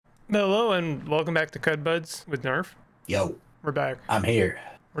Hello and welcome back to Cud Buds with Gnarf. Yo, We're back. I'm here.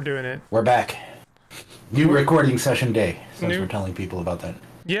 We're doing it. We're back. New recording session day, since New- we're telling people about that.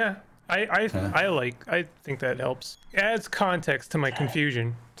 Yeah, I think that helps. Adds context to my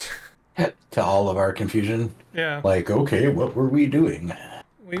confusion. To all of our confusion. Yeah. Like, okay, what were we doing?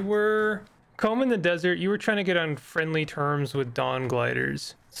 We were combing the desert. You were trying to get on friendly terms with dawn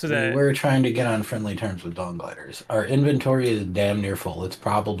gliders. So that We're trying to get on friendly terms with dawn gliders. Our inventory is damn near full. It's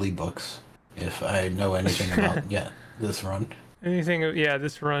probably books, if I know anything about this run.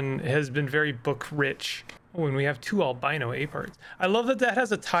 this run has been very book rich. Oh, and we have 2 albino A parts. I love that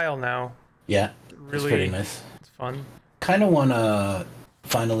has a tile now. Yeah, Really, it's pretty nice. It's fun. Kind of want to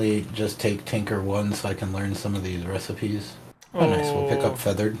finally just take Tinker 1 so I can learn some of these recipes. Oh, nice. We'll pick up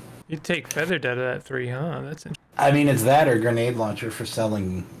Feathered. You take Feathered out of that 3, huh? That's interesting. I mean, it's that or Grenade Launcher for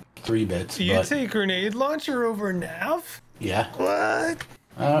selling 3 bits. You take Grenade Launcher over Nav? Yeah. What?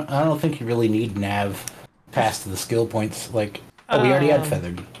 I don't think you really need Nav past the skill points. Like, oh, we already had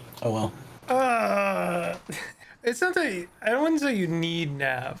Feathered. Oh, well. It's not that I wouldn't say you need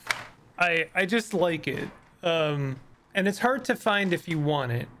Nav. I just like it. And it's hard to find if you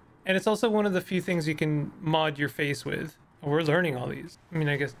want it. And it's also one of the few things you can mod your face with. We're learning all these. I mean,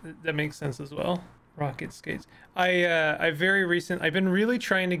 I guess that makes sense as well. Rocket skates. I've been really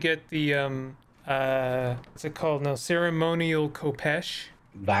trying to get the what's it called now? Ceremonial Kopesh.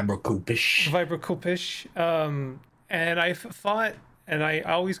 Vibrocopish. And I fought, and I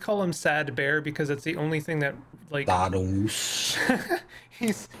always call him Sad Bear because it's the only thing that like.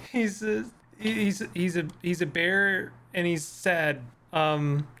 he's a bear and he's sad.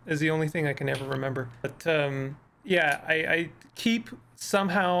 Is the only thing I can ever remember. But yeah, I keep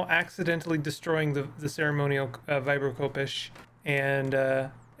somehow accidentally destroying the ceremonial Vibrocopish, and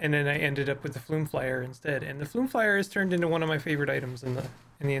then I ended up with the Flume Flyer instead. And the Flume Flyer has turned into one of my favorite items in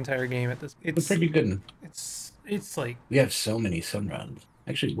the entire game at this. It's pretty good. It's like we have so many sunruns.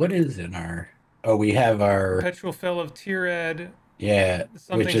 Actually, what is in our? Oh, we have our Perpetual Fell of Tirad. Yeah,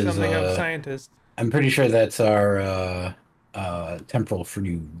 which is something of Scientist. I'm pretty sure that's our Temporal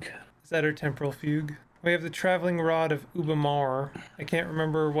Fugue. Is that our Temporal Fugue? We have the Traveling Rod of Ubamar. I can't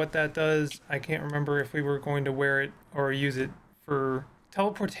remember what that does. I can't remember if we were going to wear it or use it for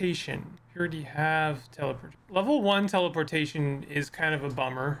teleportation. You already have teleport. Level 1 teleportation is kind of a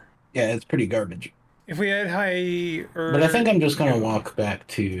bummer. Yeah, it's pretty garbage. If we had But I think I'm just going to walk back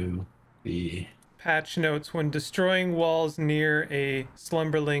to the... Patch notes: when destroying walls near a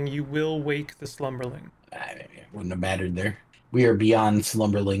slumberling, you will wake the slumberling. It wouldn't have mattered there. We are beyond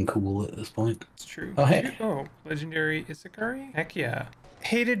slumberling cool at this point. It's true. Oh, hey. Oh, legendary Isakari? Heck yeah.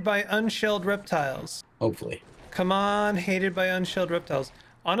 Hated by unshelled reptiles. Hopefully. Come on, hated by unshelled reptiles.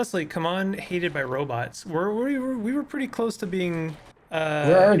 Honestly, come on, hated by robots. We were pretty close to being...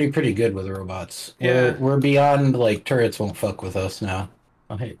 We're already pretty good with robots. Yeah. We're beyond, like, turrets won't fuck with us now.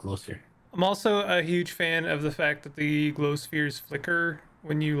 Oh, hey, glow sphere. I'm also a huge fan of the fact that the glow spheres flicker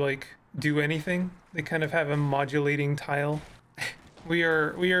when you, like, do anything. They kind of have a modulating tile. We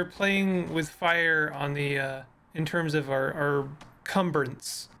are playing with fire on the in terms of our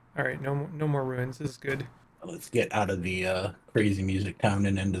cumbrance. All right, no more ruins. This is good. Let's get out of the crazy music town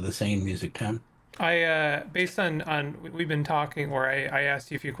and into the sane music town. Based on we've been talking, or I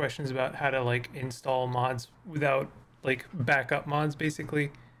asked you a few questions about how to like install mods without like backup mods,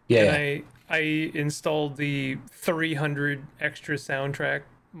 basically. Yeah. And I installed the 300 extra soundtrack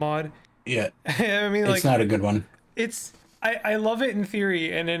mod. Yeah. I mean, like, it's not a good one. I love it in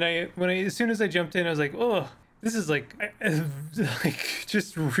theory, and then as soon as I jumped in, I was like, oh, this is like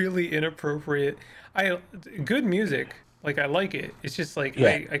just really inappropriate. Good music, like I like it. It's just like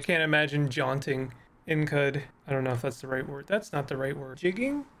I can't imagine jaunting in Cud. I don't know if that's the right word. That's not the right word.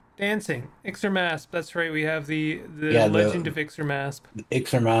 Jigging, dancing, Ixermasp. That's right. We have the Legend of Ixermasp.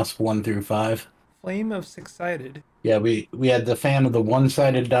 Ixermasp 1 through 5. Flame of Six-Sided. Yeah, we had the fan of the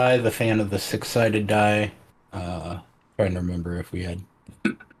one-sided die, the fan of the six-sided die. Trying to remember if we had.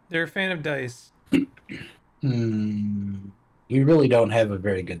 They're a fan of dice. You really don't have a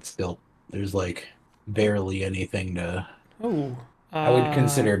very good skill. There's like barely anything to. Oh. I would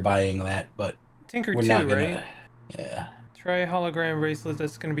consider buying that, but Tinker we're 2, not gonna, right? Yeah. Try hologram bracelet.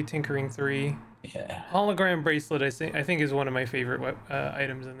 That's going to be Tinkering 3. Yeah. Hologram bracelet, I think is one of my favorite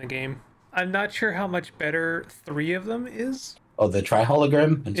items in the game. I'm not sure how much better 3 of them is. Oh, the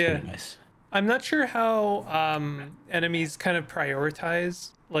tri-hologram? It's Yeah. pretty nice. I'm not sure how enemies kind of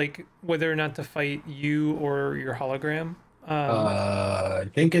prioritize, like, whether or not to fight you or your hologram. I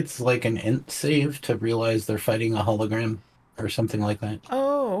think it's like an int save to realize they're fighting a hologram or something like that.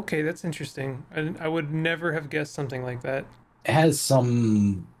 Oh, okay, that's interesting. I would never have guessed something like that. It has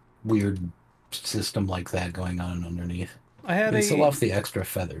some weird system like that going on underneath. I had We still a off the extra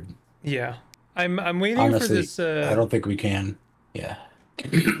feathered. yeah. I'm waiting for Honestly, this I don't think we can. Yeah.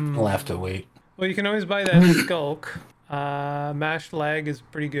 We'll have to wait. well, you can always buy that skulk. Mashed lag is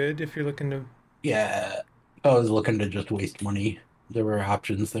pretty good if you're looking to. Yeah. I was looking to just waste money. There were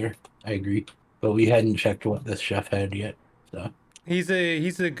options there. I agree. But we hadn't checked what this chef had yet. So He's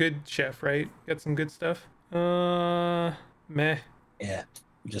a good chef, right? Got some good stuff. Meh. yeah.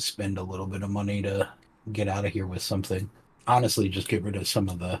 Just spend a little bit of money to get out of here with something. Honestly, just get rid of some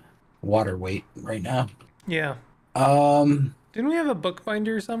of the water weight right now. Yeah. Um Didn't we have a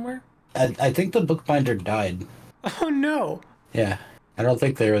bookbinder somewhere? I think the bookbinder died. Oh no! Yeah. I don't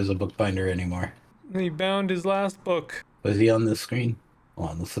think there is a bookbinder anymore. He bound his last book. Was he on the screen? Hold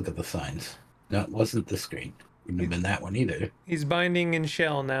on, let's look at the signs. No, it wasn't the screen. Wouldn't have been that one either. He's binding in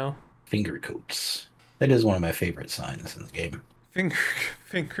shell now. Finger coats. That is one of my favorite signs in the game. Finger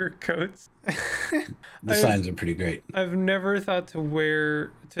finger coats. The signs are pretty great. I've never thought to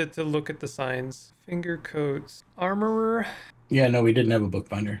look at the signs. Finger coats. Armorer. Yeah, no, we didn't have a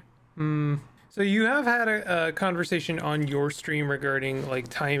bookbinder. So you have had a conversation on your stream regarding like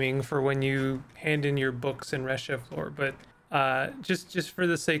timing for when you hand in your books in Rest Chef Lore, but just for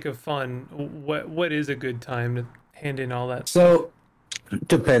the sake of fun, what is a good time to hand in all that? So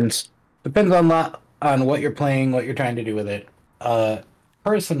depends. Depends on what you're playing, what you're trying to do with it.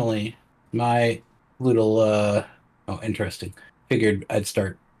 Personally, my little interesting. Figured I'd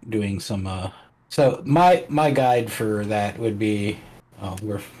start doing some so my guide for that would be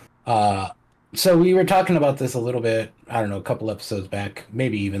so we were talking about this a little bit, I don't know, a couple episodes back,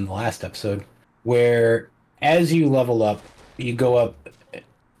 maybe even the last episode, where as you level up, you go up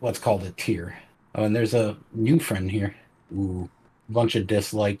what's called a tier. Oh, and there's a new friend here. Ooh, bunch of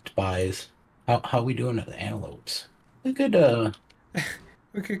disliked buys. How we doing at the antelopes? We could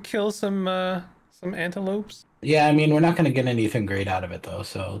We could kill some antelopes. yeah, I mean we're not gonna get anything great out of it though,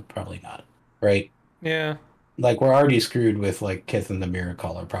 so probably not. Right? Yeah. Like we're already screwed with like Kith and the Mirror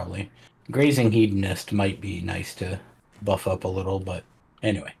Caller probably. Grazing Hedonist might be nice to buff up a little, but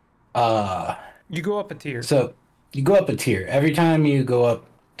anyway. You go up a tier. So you go up a tier. Every time you go up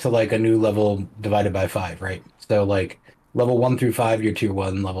to like a new level divided by 5, right? So like level 1 through 5, you're tier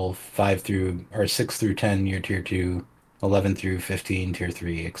 1, level 5 through or 6 through 10, you're tier 2, 11 through 15, tier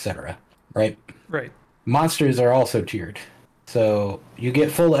 3, etc. Right? Right. Monsters are also tiered. So you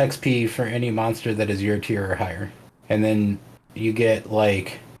get full XP for any monster that is your tier or higher. And then you get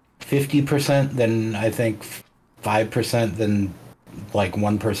like 50%, then I think 5%, then like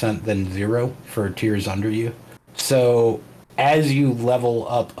 1%, then 0 for tiers under you. So as you level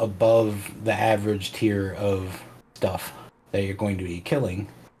up above the average tier of stuff that you're going to be killing,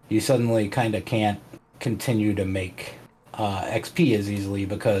 you suddenly kind of can't continue to make XP as easily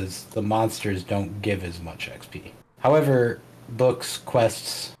because the monsters don't give as much XP. However, books,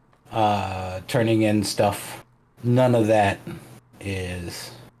 quests, turning in stuff, none of that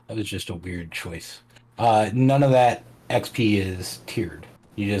is... That was just a weird choice. None of that XP is tiered.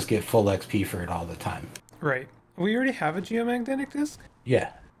 You just get full XP for it all the time. Right. We already have a geomagnetic disc?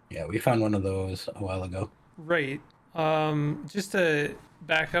 Yeah. Yeah, we found one of those a while ago. Right. Just to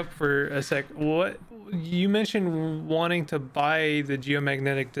back up for a sec, what you mentioned wanting to buy the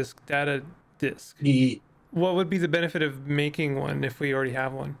geomagnetic disc data disc. What would be the benefit of making one if we already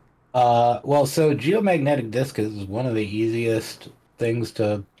have one? Well, so geomagnetic disc is one of the easiest things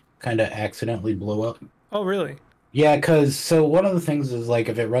to kind of accidentally blow up. Oh, really? Yeah, because so one of the things is like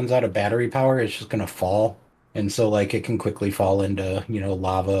if it runs out of battery power, it's just gonna fall, and so like it can quickly fall into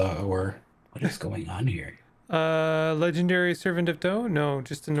lava or what is going on here? Legendary servant of Toe? No,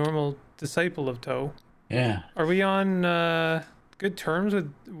 just a normal disciple of Toe. Yeah. Are we on good terms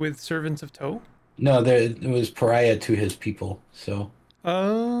with servants of Toe? No, it was pariah to his people. So.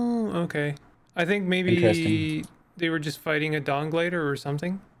 Oh, okay. I think maybe they were just fighting a dawn glider or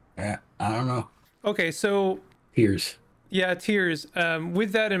something. Yeah, I don't know. Okay, so Tears. Yeah, tiers.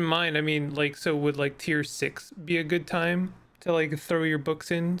 With that in mind, I mean, like, so would like tier 6 be a good time to like throw your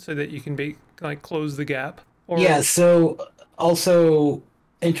books in so that you can like close the gap? Or... Yeah. So also,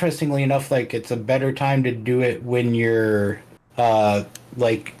 interestingly enough, like it's a better time to do it when you're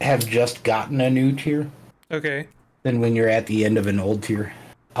like have just gotten a new tier. Okay. Than when you're at the end of an old tier.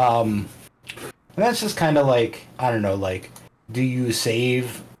 That's just kind of like, I don't know, like, do you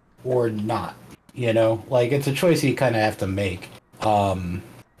save or not? Like it's a choice you kind of have to make.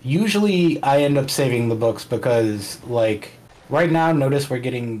 Usually I end up saving the books because, like, right now, notice we're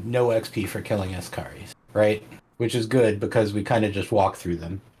getting no XP for killing Escaris, right? Which is good because we kind of just walk through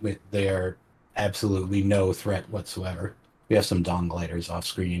them. They are absolutely no threat whatsoever. We have some dawn gliders off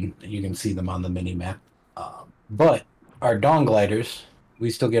screen. You can see them on the mini map. But our dawn gliders, we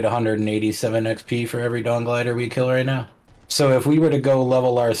still get 187 XP for every dawn glider we kill right now. So if we were to go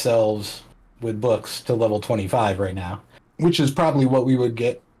level ourselves with books to level 25 right now, which is probably what we would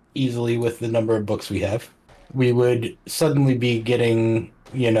get easily with the number of books we have, we would suddenly be getting,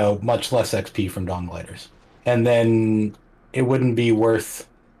 much less XP from dawn gliders. And then it wouldn't be worth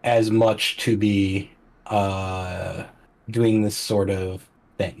as much to be doing this sort of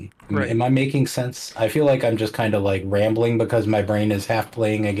thing. Right. Am I making sense? I feel like I'm just kind of like rambling because my brain is half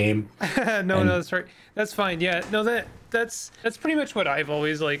playing a game. No, that's right. That's fine. Yeah, no, that's pretty much what I've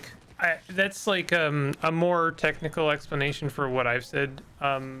always like. That's like a more technical explanation for what I've said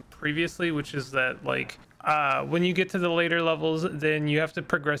previously, which is that like when you get to the later levels, then you have to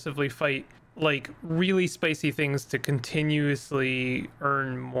progressively fight like really spicy things to continuously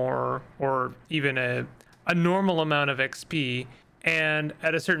earn more or even a normal amount of XP. And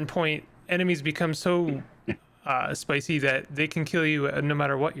at a certain point, enemies become so spicy that they can kill you no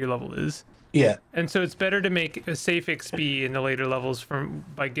matter what your level is. Yeah. And so it's better to make a safe XP in the later levels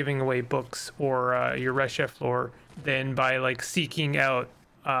by giving away books or your red chef lore than by like seeking out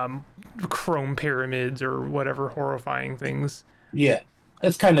chrome pyramids or whatever horrifying things. Yeah,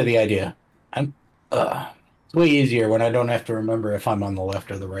 that's kind of the idea. It's way easier when I don't have to remember if I'm on the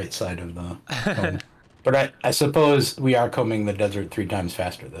left or the right side of the comb. But I suppose we are combing the desert 3 times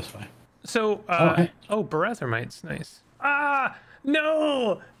faster this way. So, Barathormite's nice.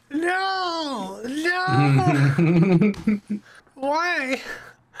 No! Why?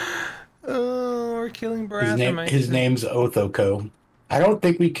 Oh, we're killing Barathormite. His name's Othoko. I don't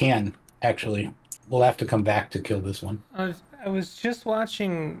think we can, actually. We'll have to come back to kill this one. I was just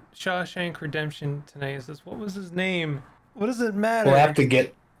watching Shawshank Redemption tonight. What was his name? What does it matter?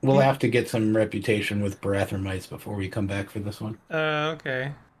 We'll have to get some reputation with Barathormites before we come back for this one.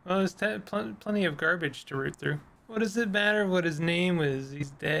 Okay. Well, there's plenty of garbage to root through. What does it matter what his name was? He's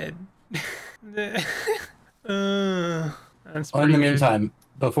dead. That's in the meantime,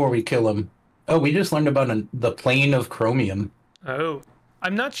 before we kill him... Oh, we just learned about the plane of chromium. Oh.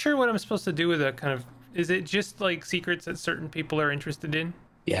 I'm not sure what I'm supposed to do with that kind of... Is it just like secrets that certain people are interested in?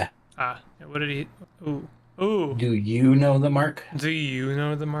 Yeah. What did he... Ooh. Do you know the mark? Do you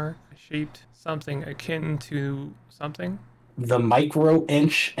know the mark? Shaped something akin to something? The Micro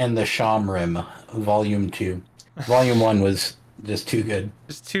Inch and the Shamrim, Volume 2. Volume 1 was just too good.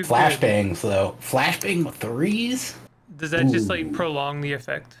 Just too Flashbangs, though. Flashbang 3s? Does that just like prolong the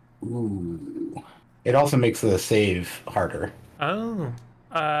effect? Ooh. It also makes the save harder. Oh.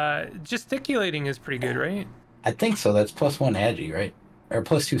 Gesticulating is pretty good, right? I think so. That's +1 agi, right? Or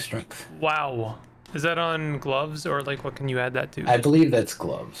 +2 strength. Wow. Is that on gloves or like what can you add that to? I believe that's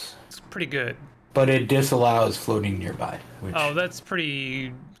gloves. It's pretty good. But it disallows floating nearby. Which... Oh, that's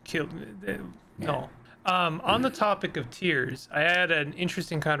pretty No. On the topic of tiers, I had an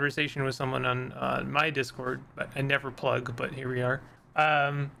interesting conversation with someone on my Discord, but I never plug, but here we are.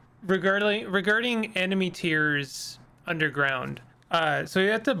 Regarding enemy tiers underground. So you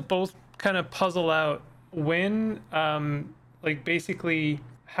have to both kind of puzzle out when, like basically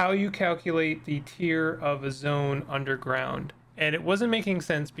how you calculate the tier of a zone underground. And it wasn't making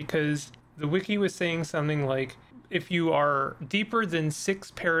sense because the wiki was saying something like, if you are deeper than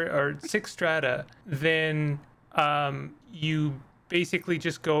 6 strata, then you basically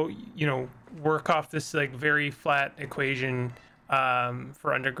just go, work off this like very flat equation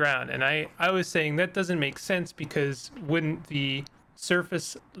for underground. And I was saying that doesn't make sense because wouldn't the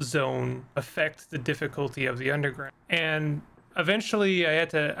surface zone affect the difficulty of the underground? And eventually I had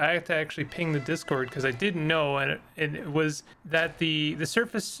to actually ping the Discord because I didn't know, and it was that the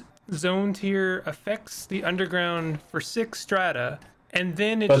surface zone tier affects the underground for 6 strata, and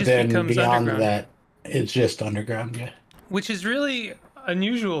then it becomes beyond underground. That, it's just underground, yeah. Which is really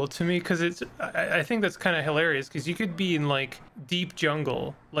unusual to me because I think that's kind of hilarious because you could be in like deep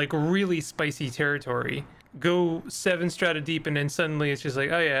jungle, like really spicy territory, go 7 strata deep, and then suddenly it's just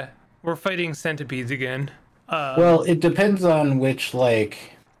like, oh yeah, we're fighting centipedes again. Well, it depends on which, and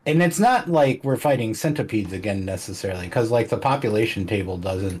it's not like we're fighting centipedes again necessarily, because the population table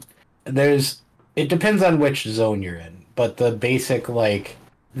doesn't. It depends on which zone you're in, but the basic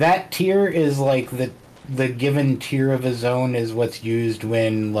that tier is the given tier of a zone is what's used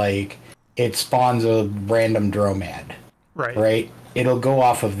when it spawns a random dromad. Right. It'll go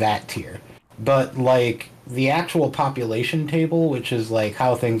off of that tier, but the actual population table, which is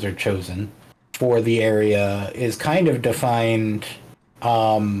how things are chosen for the area, is kind of defined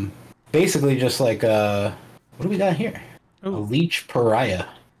basically just what do we got here? Ooh. A leech pariah.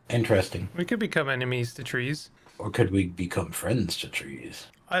 Interesting. We could become enemies to trees. Or could we become friends to trees?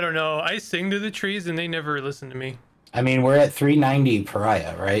 I don't know. I sing to the trees and they never listen to me. I mean, we're at 390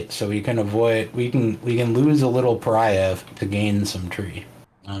 pariah, right? So we can avoid, we can lose a little pariah to gain some tree.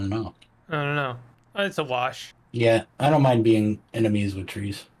 I don't know. I don't know. It's a wash. Yeah, I don't mind being enemies with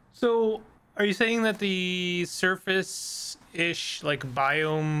trees. So, are you saying that the surface-ish, like,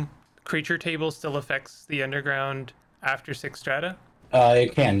 biome creature table still affects the underground after 6 strata?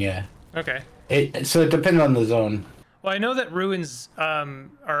 It can, yeah. Okay. So it depends on the zone. Well, I know that ruins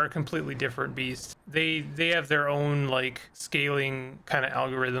are a completely different beast. They have their own, like, scaling kind of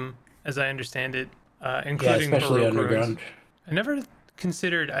algorithm, as I understand it, including especially Baroque underground. ruins. I never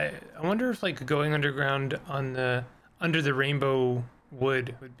considered. I wonder if like going underground on the under the rainbow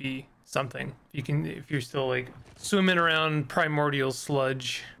wood would be something. If you're still like swimming around primordial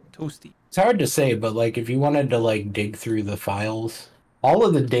sludge, toasty. It's hard to say, but like if you wanted to like dig through the files, all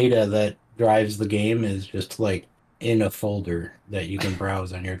of the data that drives the game is just like in a folder that you can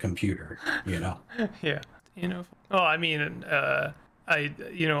browse on your computer, you know. Yeah, Well, I mean,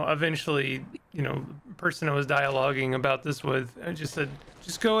 eventually, the person I was dialoguing about this with, I just said,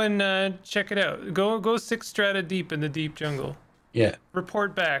 just go and check it out. Go 6 strata deep in the deep jungle. Yeah.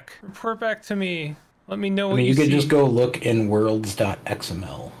 Report back to me. Let me know what you could see. just go look in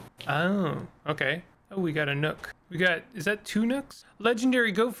worlds.xml. Oh, okay. Oh, we got a nook. Is that 2 nooks?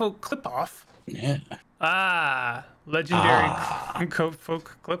 Legendary Goatfolk clip-off. Yeah. Ah, legendary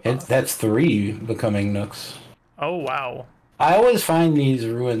Goatfolk clip-off. That's 3 becoming nooks. Oh, wow. I always find these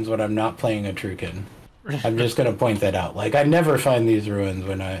ruins when I'm not playing a Trukin. I'm just going to point that out. Like, I never find these ruins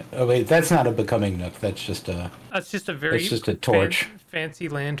when I... Oh, wait, that's not a becoming nook. That's just a... That's just a very... It's just a torch. Fancy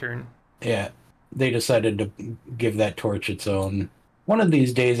lantern. Yeah. They decided to give that torch its own. One of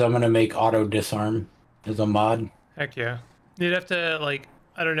these days, I'm going to make auto disarm as a mod. Heck yeah. You'd have to, like...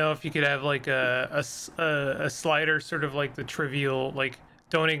 I don't know if you could have, like, a slider, sort of like the trivial, like,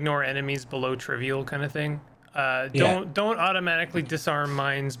 don't ignore enemies below trivial kind of thing. Don't automatically disarm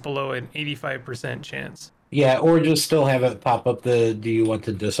mines below an 85% chance. Yeah, or just still have it pop up the do you want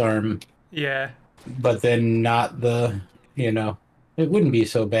to disarm? Yeah. But then not the, it wouldn't be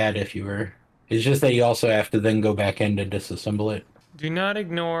so bad if you were. It's just that you also have to then go back in to disassemble it. Do not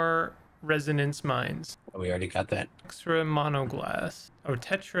ignore resonance mines. Oh, we already got that. Extra monoglass. Oh,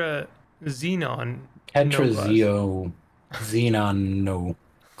 tetra xenon. Xenon no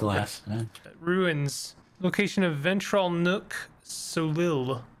glass. Huh? Ruins. Location of Ventral Nook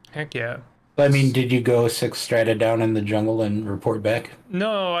Solil. Heck yeah. I mean, did you go 6 strata down in the jungle and report back?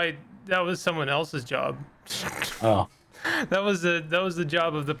 No, that was someone else's job. Oh. That was the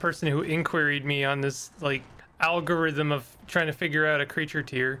job of the person who inquiried me on this like algorithm of trying to figure out a creature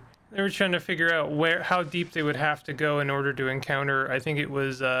tier. They were trying to figure out how deep they would have to go in order to encounter, I think it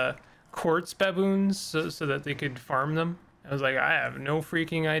was quartz baboons, so that they could farm them. I was like, I have no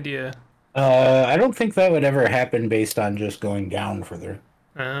freaking idea. I don't think that would ever happen based on just going down further.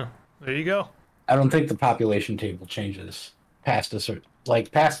 Oh, there you go. I don't think the population table changes past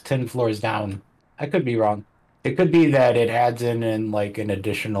past 10 floors down. I could be wrong. It could be that it adds in like an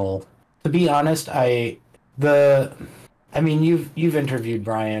additional. To be honest, you've interviewed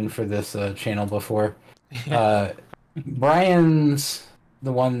Brian for this channel before. Brian's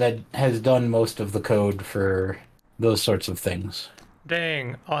the one that has done most of the code for those sorts of things.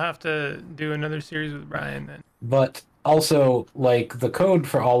 Dang, I'll have to do another series with Brian then. But also, like, the code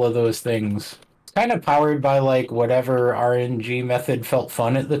for all of those things is kind of powered by, like, whatever RNG method felt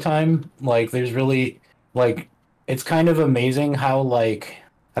fun at the time. Like, there's really, like, it's kind of amazing how, like,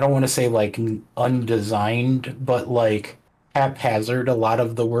 I don't want to say, like, undesigned, but, like, haphazard a lot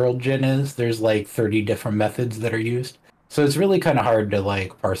of the world gen is. There's, like, 30 different methods that are used. So it's really kind of hard to,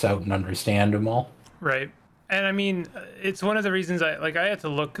 like, parse out and understand them all. Right. And I mean, it's one of the reasons I had to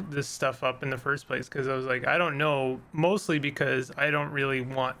look this stuff up in the first place, because I was like, I don't know, mostly because I don't really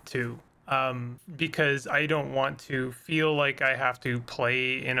want to. Because I don't want to feel like I have to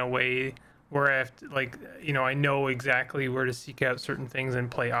play in a way where I have to, like, I know exactly where to seek out certain things and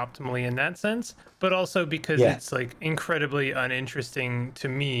play optimally in that sense. But also because it's, like, incredibly uninteresting to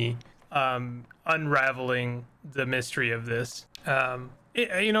me, unraveling the mystery of this.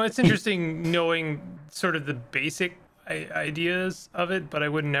 It's interesting knowing sort of the basic ideas of it, but I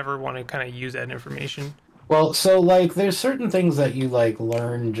would never want to kind of use that information. Well, so, like, there's certain things that you, like,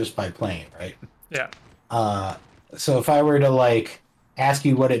 learn just by playing, right? Yeah. So if I were to, like, ask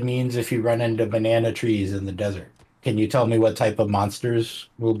you what it means if you run into banana trees in the desert, can you tell me what type of monsters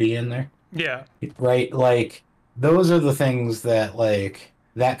will be in there? Yeah. Right? Like, those are the things that, like,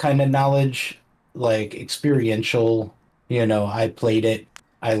 that kind of knowledge, like, experiential, I played it,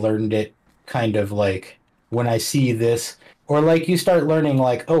 I learned it, kind of, like, when I see this, or like you start learning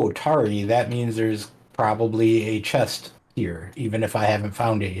like, oh, Tari, that means there's probably a chest here, even if I haven't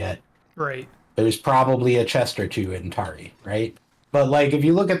found it yet. Right. There's probably a chest or two in Tari, right? But like if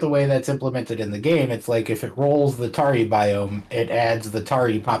you look at the way that's implemented in the game, it's like if it rolls the Tari biome, it adds the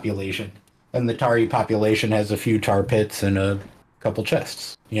Tari population. And the Tari population has a few tar pits and a couple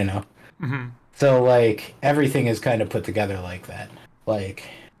chests, you know? Mm-hmm. So like everything is kind of put together like that. Like,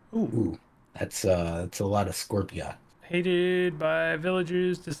 Ooh. that's a lot of Scorpia. Hated by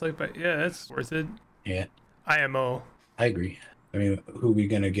villagers, disliked by... Yeah, that's worth it. Yeah, IMO. I agree. I mean, who are we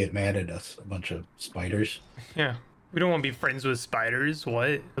gonna get mad at us? A bunch of spiders? Yeah. We don't want to be friends with spiders.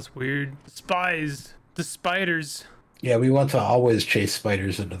 What? That's weird. Spies. The spiders. Yeah, we want to always chase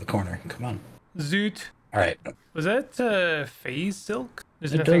spiders into the corner. Come on. Zoot. All right. Was that phase silk?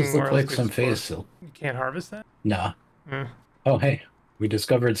 There's It nothing does more look else like to some explore. phase silk. You can't harvest that? Nah. Mm. Oh, hey. We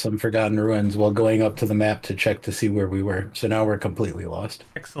discovered some forgotten ruins while going up to the map to check to see where we were. So now we're completely lost.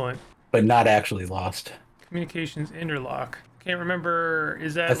 Excellent. But not actually lost. Communications interlock. Can't remember.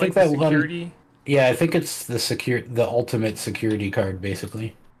 Is that I think like the that one- security? Yeah, I think it's the ultimate security card,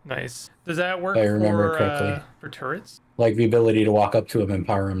 basically. Nice. Does that work If I remember correctly. For turrets? Like the ability to walk up to him and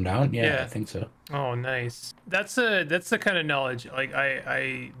power him down? Yeah, Yeah. I think so. Oh, nice. That's the kind of knowledge like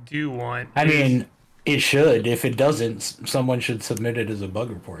I do want. I mean, it should. If it doesn't, someone should submit it as a bug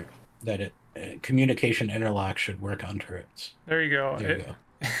report. That it communication interlock should work on turrets. There you go. There you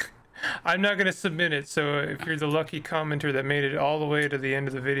go. I'm not gonna submit it. So if you're the lucky commenter that made it all the way to the end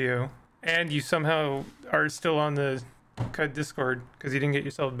of the video, and you somehow are still on the CUD Discord because you didn't get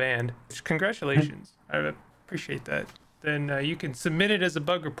yourself banned, congratulations. I appreciate that. Then you can submit it as a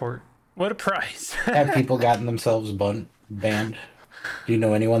bug report. What a prize! Have people gotten themselves banned? Do you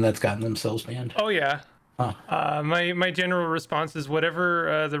know anyone that's gotten themselves banned? Oh yeah. Huh. My general response is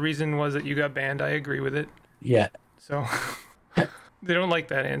whatever the reason was that you got banned, I agree with it. Yeah. So they don't like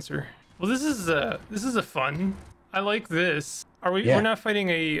that answer. Well, this is a fun. I like this. Are we? Yeah. We're not fighting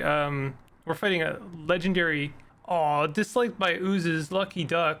a we're fighting a legendary. Oh, disliked by oozes, lucky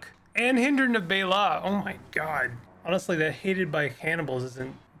duck, and hindered of Bela. Oh my god. Honestly, that hated by cannibals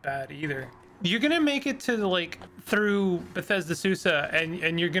isn't bad either. You're gonna make it to like through Bethesda Susa,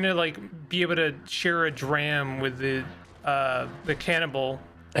 and you're gonna like be able to share a dram with the cannibal.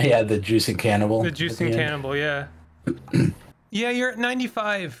 Yeah, the juicing cannibal. The juicing cannibal, yeah. Yeah, you're at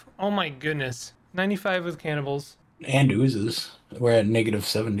 95. Oh my goodness. 95 with cannibals. And oozes. We're at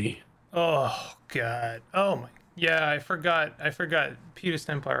 -70. Oh god. Oh my. Yeah, I forgot. Petus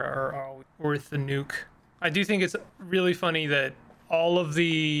Templar are all worth the nuke. I do think it's really funny that all of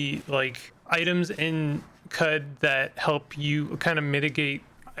the like items in CUD that help you kind of mitigate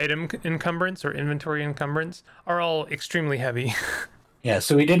item encumbrance or inventory encumbrance are all extremely heavy. Yeah,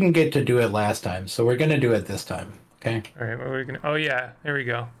 so we didn't get to do it last time, so we're gonna do it this time. Okay? All right, what are we gonna? Oh yeah, there we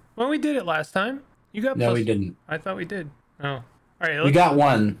go. Well, we did it last time. You got. No, plus... we didn't. I thought we did. Oh, all right. We got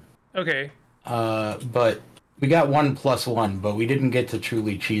one. Okay. But we got 1+1, but we didn't get to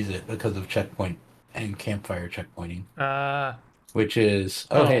truly cheese it because of checkpoint and campfire checkpointing. Which is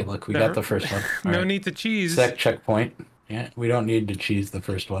hey, look, we got the first one. All no right. need to cheese. Sec checkpoint. Yeah, we don't need to cheese the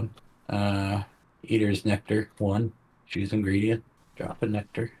first one. Eater's nectar 1. Choose ingredient. Drop a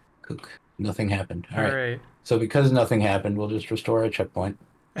nectar. Cook. Nothing happened. All right. So because nothing happened, we'll just restore a checkpoint.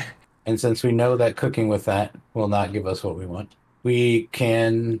 And since we know that cooking with that will not give us what we want, we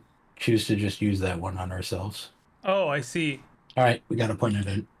can choose to just use that one on ourselves. Oh, I see. All right, we got to put it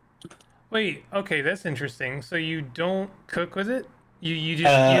in. Wait, okay, that's interesting. So you don't cook with it? You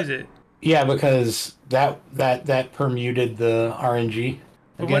just use it? Yeah, because that permuted the RNG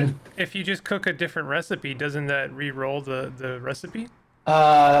again. What, if you just cook a different recipe, doesn't that re-roll the recipe?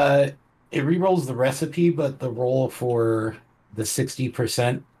 It re-rolls the recipe, but the roll for the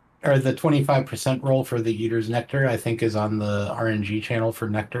 60% or the 25% roll for the Eater's Nectar, I think, is on the RNG channel for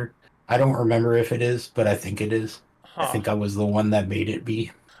Nectar. I don't remember if it is, but I think it is. Huh. I think I was the one that made it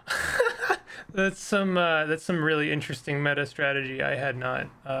be. That's some really interesting meta strategy I had not.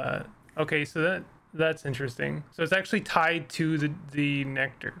 Okay, so that's interesting. So it's actually tied to the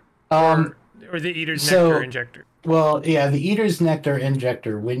nectar. Or the Eater's Nectar injector. Well, yeah, the Eater's Nectar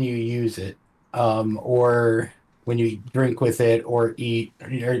injector, when you use it, or when you drink with it, or eat, or,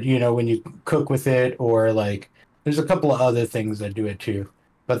 you know, when you cook with it, or like, there's a couple of other things that do it too.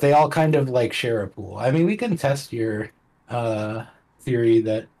 But they all kind of like share a pool. I mean, we can test your theory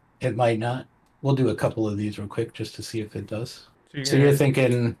that it might not. We'll do a couple of these real quick just to see if it does. So you're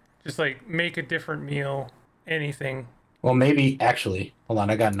thinking... Just like make a different meal, anything. Well, maybe, actually, hold on,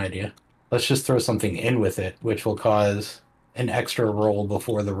 I got an idea. Let's just throw something in with it, which will cause an extra roll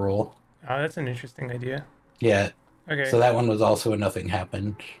before the roll. Oh, that's an interesting idea. Yeah. Okay. So that one was also a nothing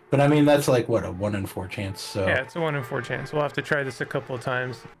happened. But I mean, that's like, what, a 1 in 4 chance. So Yeah, it's a 1 in 4 chance. We'll have to try this a couple of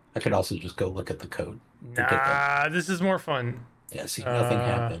times. I could also just go look at the code. to get Nah, this is more fun. Yeah, see, nothing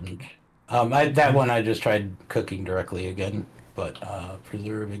happened. That one I just tried cooking directly again. But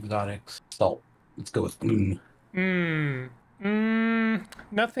preserve exotics. Salt. Let's go with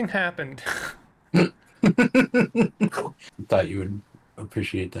Nothing happened. Thought you would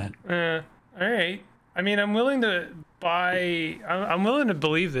appreciate that. All right. I mean, I'm willing to buy. I'm willing to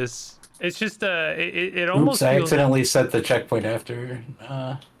believe this. It's just it almost Oops, I feels. accidentally set the checkpoint after.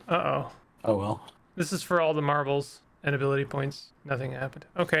 Uh-oh. Oh well. This is for all the marbles and ability points. Nothing happened.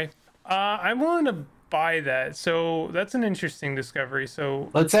 Okay. I'm willing to buy that. So that's an interesting discovery. So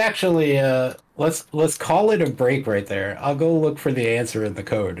Let's actually let's call it a break right there. I'll go look for the answer in the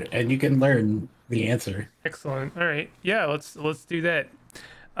code, and you can learn the answer. excellent. All right. Yeah, let's do that.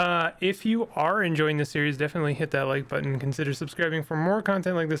 If you are enjoying the series, definitely hit that like button. Consider subscribing for more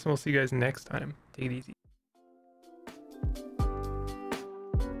content like this, and we'll see you guys next time. Take it easy.